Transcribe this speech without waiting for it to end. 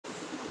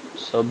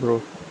What's up,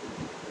 bro?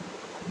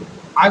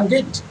 I'm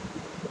good.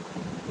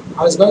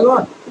 How's going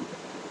on?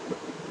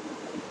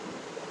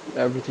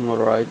 Everything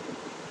alright?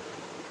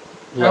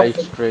 Okay,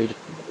 Life's great.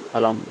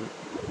 Alham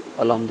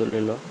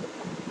Alhamdulillah.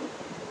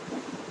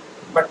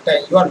 but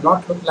you are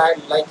not look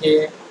like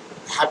a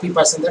happy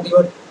person. That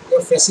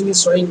your facing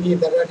is showing me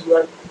that you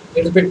are a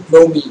little bit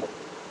gloomy.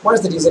 What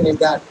is the reason? Is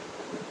that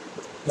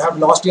you have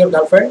lost your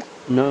girlfriend?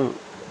 No,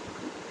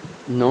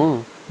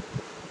 no,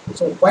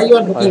 So why you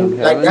are I don't looking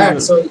have like any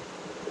that? So girlfriend.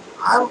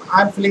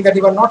 I'm feeling that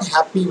you are not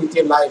happy with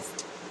your life.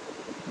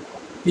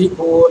 Be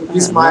cool, be No,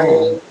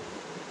 smile.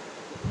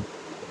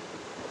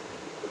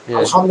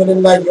 yeah,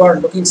 Alhamdulillah, you are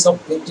looking so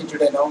pretty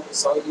today now.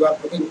 So you are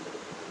looking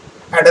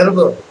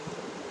adorable.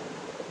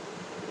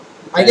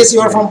 I guess thank you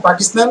you, are man. from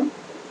Pakistan.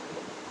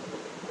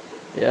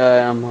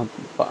 Yeah, I'm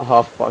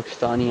half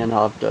Pakistani and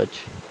half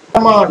Dutch.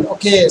 Come on.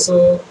 Okay,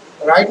 so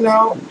right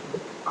now,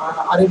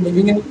 are you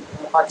living in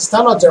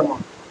Pakistan or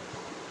Germany?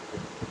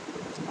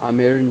 I'm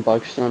here in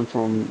Pakistan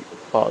from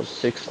past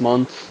 6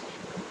 months.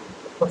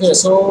 Okay,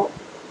 so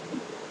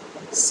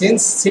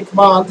since 6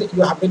 months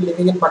you have been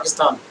living in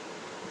Pakistan.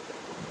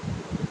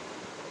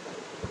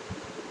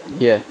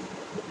 Yeah,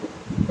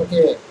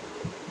 Okay,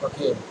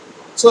 okay.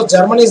 So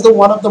Germany is the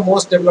one of the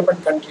most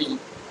developed country.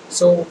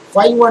 So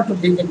why you want to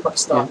live in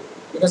yeah. Pakistan?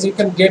 Because you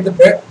can get the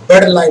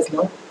better life,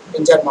 no,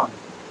 in Germany.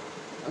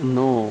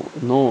 No,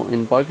 no.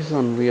 In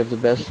Pakistan, we have the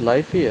best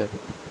life here.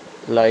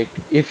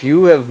 Like, if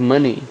you have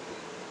money,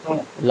 Hmm,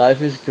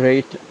 life is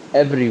great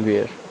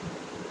everywhere.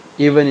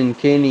 Even in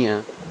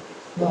Kenya,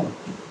 hmm.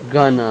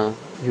 Ghana,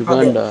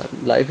 Okay. Uganda,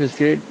 life is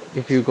great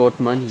if you got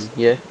money.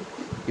 Yeah,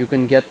 you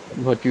can get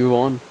what you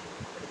want.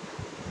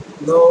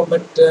 No,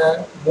 but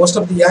most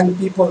of the young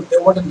people they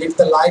want to live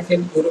the life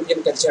in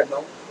European culture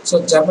now.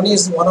 So Germany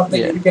is one of the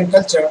Yeah, European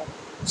culture.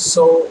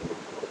 So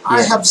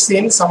I yeah. have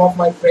seen some of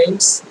my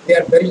friends. They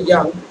are very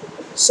young,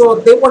 so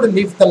they want to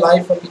live the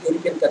life of the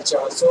European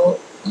culture. So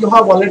you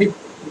have already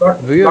got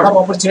a lot Weird. of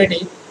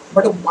opportunity.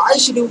 But why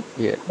should you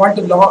Yeah, want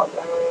to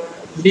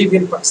live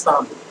in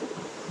Pakistan?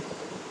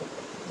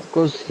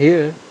 because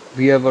here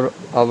we have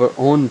our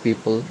own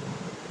people.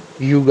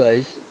 You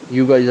guys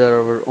are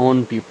our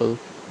own people.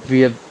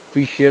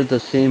 We share the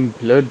same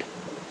blood.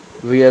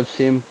 We have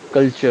same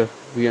culture.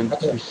 We have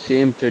Okay,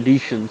 same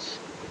traditions.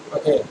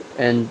 okay.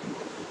 And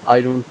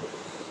I don't.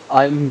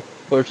 I'm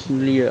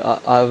personally.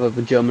 I have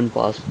a German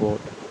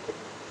passport.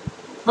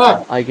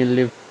 Huh. I can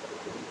live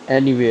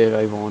anywhere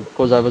I want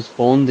because I was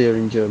born there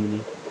in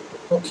Germany.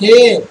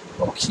 Okay,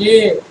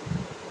 okay.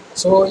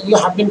 So you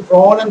have been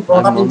born and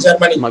My brought up in mom,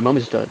 Germany. my mom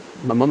is Dutch.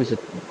 My mom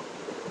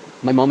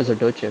is a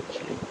Dutch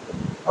actually.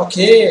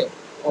 Okay,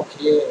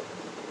 okay.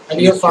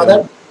 And your She's father,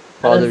 German.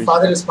 and your Father is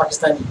father is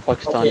Pakistani.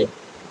 Okay, Pakistani.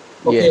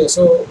 Yeah, okay.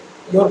 So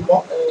your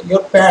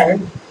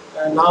parent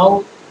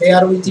now they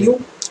are with yeah,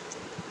 you.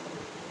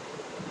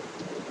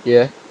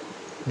 yeah.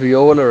 We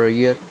all are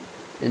here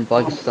in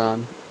Hmm.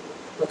 Pakistan,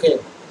 Okay,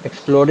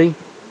 exploring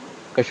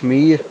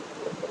Kashmir,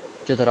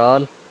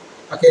 Chitral,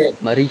 okay.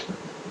 Mari.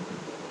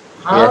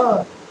 Yeah,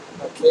 Ah,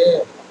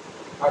 okay,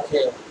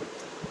 okay,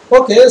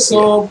 okay.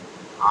 yeah, So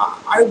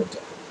I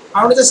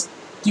I'm just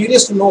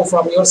curious to know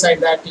from your side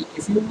that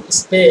if you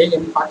stay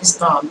in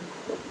Pakistan,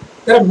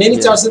 there are many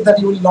yeah, chances that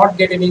you will not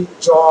get any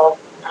job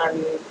and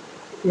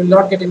you will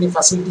not get any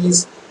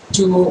facilities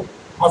to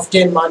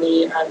obtain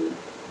money and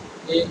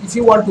if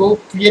you want to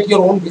create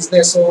your own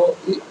business so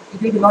it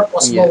will be not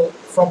yeah. possible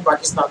from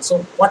Pakistan. So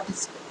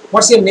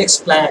what's your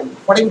next plan?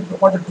 What do you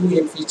want to do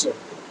in future?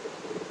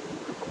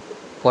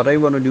 What I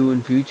want to do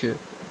in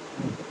future,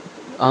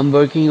 I'm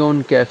working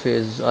on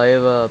cafes. I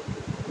have a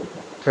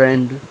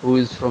friend who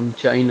is from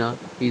China.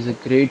 He's a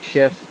great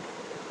chef,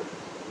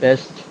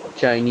 best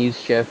Chinese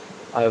chef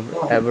I've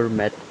Hmm, ever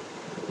met.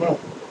 hmm.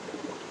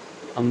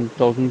 I'm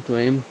talking to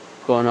him,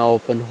 gonna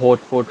open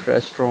hot pot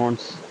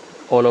restaurants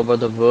all over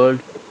the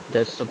world.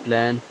 That's the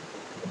plan.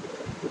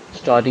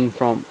 Starting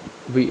from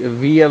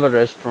we have a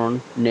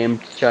restaurant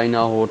named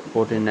China Hot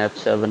Pot in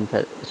F7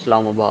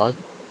 Islamabad.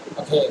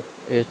 Okay,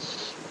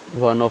 It's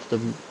one of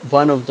the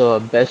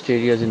best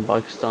areas in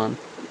Pakistan,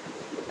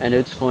 and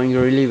it's going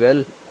really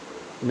well.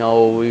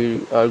 Now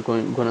we are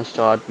gonna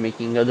start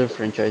making other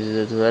franchises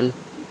as well.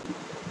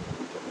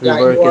 We yeah,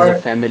 you work as a are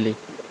family.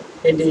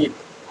 indeed.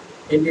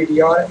 Indeed,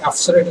 you are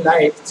absolutely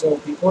right. So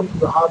before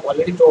you have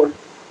already told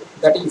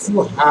that if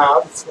you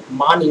have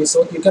money,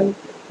 so you can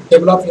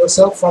develop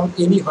yourself from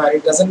anywhere.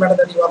 It doesn't matter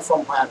that you are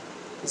from where,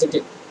 isn't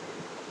it?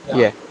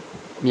 Yeah, Yeah,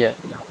 yeah.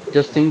 yeah,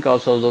 Just yeah. think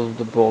outside of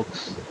the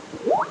box.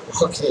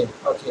 Okay,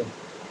 okay.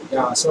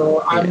 Yeah,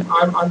 so Yeah,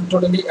 I'm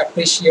totally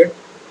appreciate,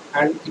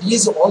 and it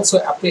is also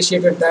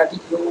appreciated that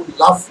you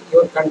love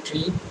your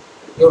country,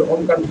 your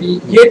home country.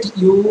 yeah, Yet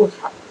you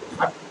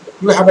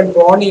haven't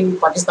born in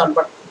Pakistan,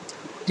 but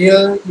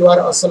till you are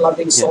also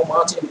loving yeah, so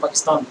much in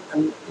Pakistan,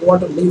 and you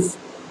want to live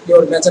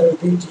your natural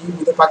beauty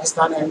with the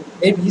Pakistan, and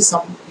maybe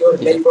some your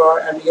yeah, neighbor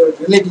and your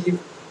relative,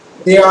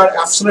 they are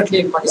absolutely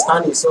yeah, in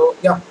Pakistani. So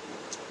yeah,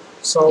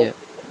 so yeah.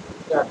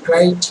 yeah,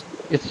 great.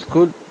 It's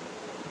good.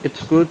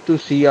 It's good to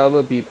see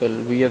our people.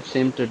 We have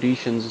same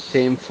traditions,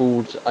 same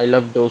foods. I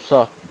love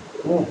dosa.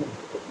 Mhm.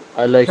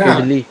 I like Yeah.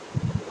 idli.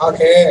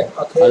 Okay,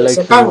 I okay. like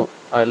So come.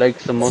 I like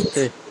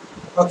samosa.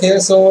 Okay,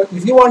 so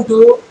if you want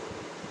to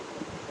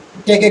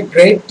take a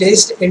great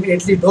taste in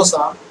idli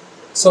dosa,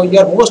 so you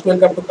are most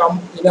welcome to come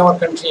in our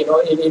country,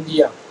 in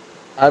India.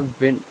 I've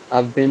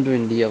been to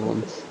India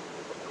once.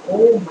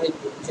 Oh my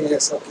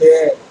goodness.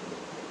 Okay,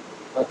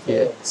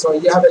 Yeah, okay. So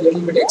you have a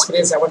little bit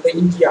experience about the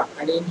India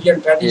and Indian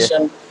yeah,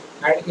 tradition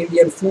and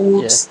Indian yeah,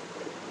 foods.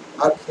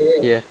 Okay,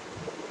 yeah.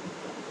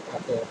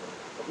 okay.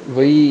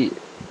 We,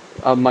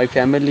 my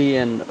family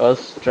and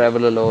us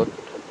travel a lot.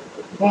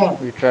 Hmm.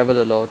 We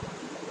travel a lot.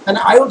 And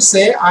I would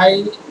say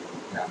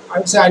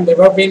I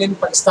never been in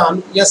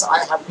Pakistan. Yes,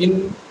 I have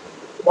been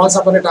once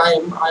upon a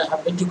time. I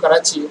have been to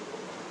Karachi.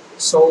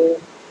 So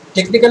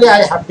technically,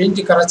 I have been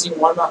to Karachi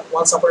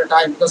once upon a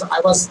time because I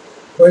was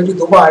going to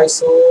Dubai.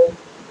 So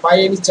by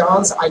any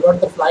chance, I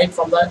got the flight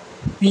from the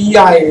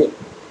PIA.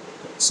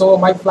 So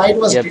my flight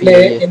was Yeah,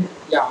 delay PIA. in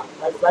yeah,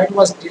 my flight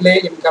was delay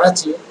in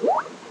Karachi,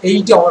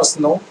 8 hours.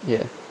 No,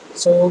 Yeah,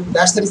 so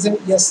that's the reason.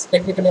 Yes,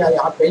 technically, I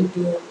have been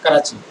to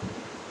Karachi,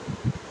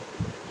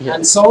 yeah.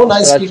 and so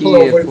nice people Karachi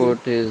over there.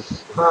 airport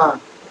is, Huh?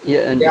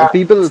 yeah, and Yeah,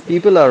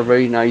 people are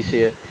very nice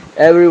here.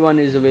 Everyone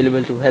is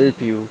available to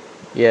help you.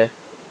 Yeah,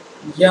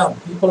 yeah.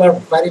 People are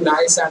very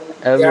nice and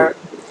they every are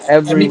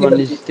everyone amicable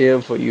is people.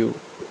 there for you.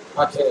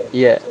 Okay,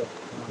 Yeah, okay.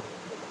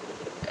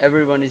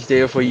 everyone is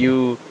there for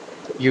you.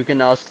 You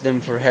can ask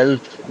them for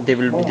help. They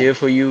will be Oh, there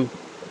for you.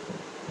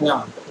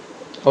 yeah.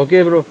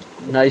 Okay, bro.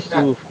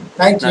 Yeah.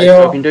 Thank Nice you.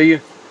 talking to you.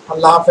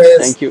 Allah Hafiz.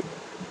 Thank you.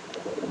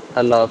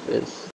 Allah Hafiz.